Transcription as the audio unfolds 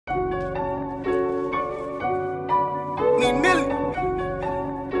Need Millie.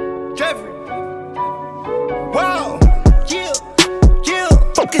 Jeffrey. Wow. Yeah. Yeah.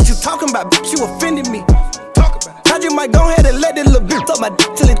 Fuck is you talking about, bitch? You offended me. Talk about it. I just might go ahead and let this little bitch up my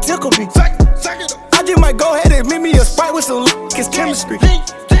dick till it tickle me. Suck it up. I just might go ahead and meet me a Sprite with some it's chemistry.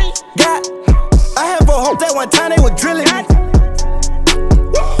 God, I had for hope that one time they were drilling me.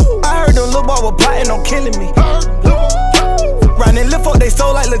 I heard them little boy were plotting on killing me. Round and lift up they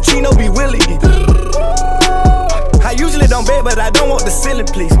soul like Lachino be willing it. I usually don't bet, but I don't want the ceiling,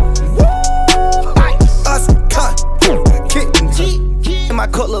 please. Us, kittens. And my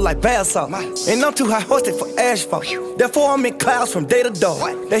coat look like bath salt. And I'm too high hosted for asphalt. Therefore I'm in clouds from day to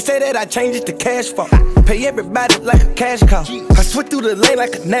dawn. They say that I change it to cash flow. Pay everybody like a cash cow. I switch through the lane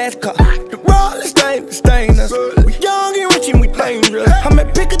like a NASCAR. The roll is stain us. We young and rich and we dangerous. I'm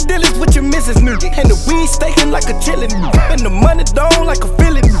at Piccadilly's with your missus new. And the weed staking like a chillin'. And the money down like a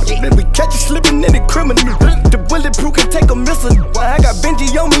feeling. Then we catch you slipping in the criminal. The bulletproof can take a missile. I got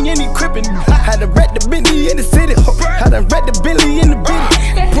Benji on me and he crippin'. Had to rat the Bentley in the city. Had to rat the Billy in the Billy.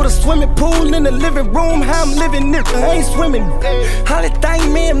 Put a swimming pool in the living room. How I'm living, nigga, I ain't swimming. All the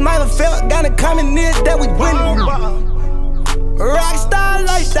thing me and Mother felt got in common is that we winning. Rockstar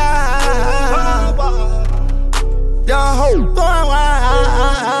lifestyle. Young hope going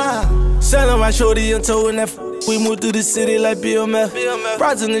wild. Selling my shorty and toe in that we moved through the city like BMF.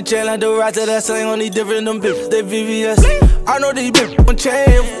 Rods in the chain like the rods that slang on these different them bitches, they VVS. I know these bitches gon'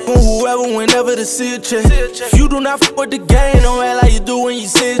 change from whoever, whenever to see a check. If you do not fuck with the game, don't act like you do when you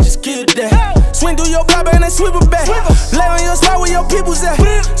see it, just kill that. Swing through your block and then sweep it back. Lay on your spot where your people's at.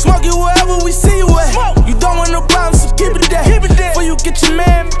 Smoke you wherever we see you at. You don't want no problems, so keep it there. Before you get your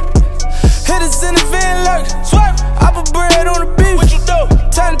man, hit us in the van lurk. I put bread on the beef. What you do?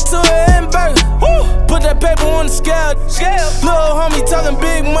 Turn it to a hamburger. Put that paper on the scale. Little homie talking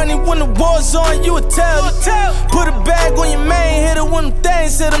big money when the war's on, you a tell. Put a bag on your main, hit it when them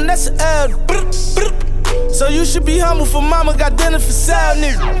things hit him, that's an L. So you should be humble for mama got dinner for sale,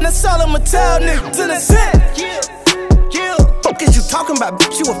 nigga. That's all I'ma tell, nigga. Till that's it. Fuck is you talking about,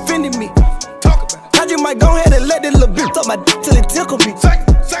 bitch? You offended me. I just might go ahead and let this little bitch up my dick till it tickle me.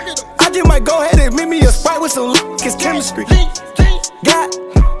 I just might go ahead and meet me a Sprite with some it's chemistry. God,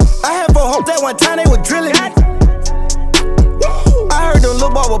 I had for hope that one time they were drilling me. I heard them little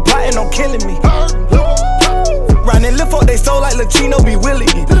boy were plotting on killing me. Round and lift up they soul like Lachino be willing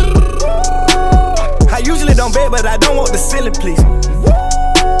it. I usually don't bet, but I don't want the ceiling, please.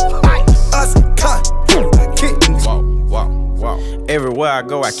 Us, kittens. Wow. Everywhere I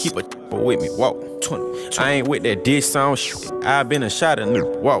go, I keep a with me. Whoa. I ain't with that diss song shit. I been a shot of new.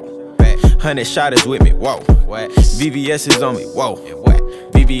 Whoa. 100 shotters with me. Whoa. VVS is on me. Whoa.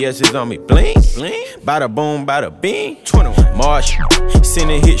 VVS is on me. Bling. Bada boom, bada bing. 21. Marsh. Send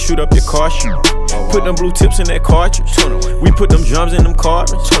a hit, shoot up your car. Put them blue tips in that cartridge. 21. We put them drums in them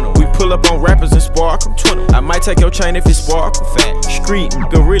cartridge. 21. We pull up on rappers and spark 'em. 21. I might take your chain if it sparkle. Fat. Street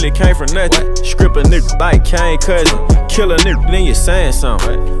nigga really came from nothing. Script a nigga like Kane cousin. Kill a nigga, then you saying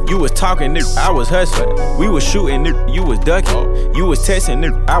something. You was talking, nigga, I was hustling. We was shooting, nigga, you was ducking. You was texting,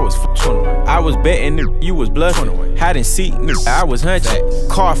 nigga, I was I was betting, nigga, you was bluffing. Hide and seek, nigga, I was hunting.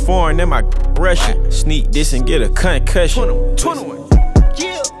 Car foreign, then my Russian. Sneak this and get a concussion. 21.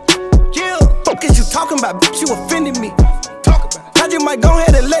 Fuck is you talking about, bitch? You offended me. I just might go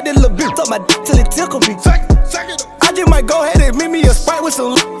ahead and let this little bitch up my dick till it tickle me. I just might go ahead and meet me a Sprite with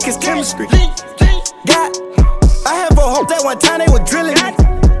some it's chemistry. God, I had for hope that one time they were drilling me.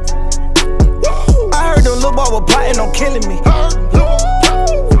 I heard them little boy were plotting on killing me.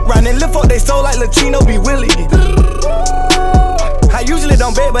 Round and lift up they soul like Lachino be willing it. I usually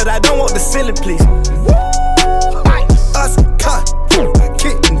don't bet, but I don't want the ceiling, please.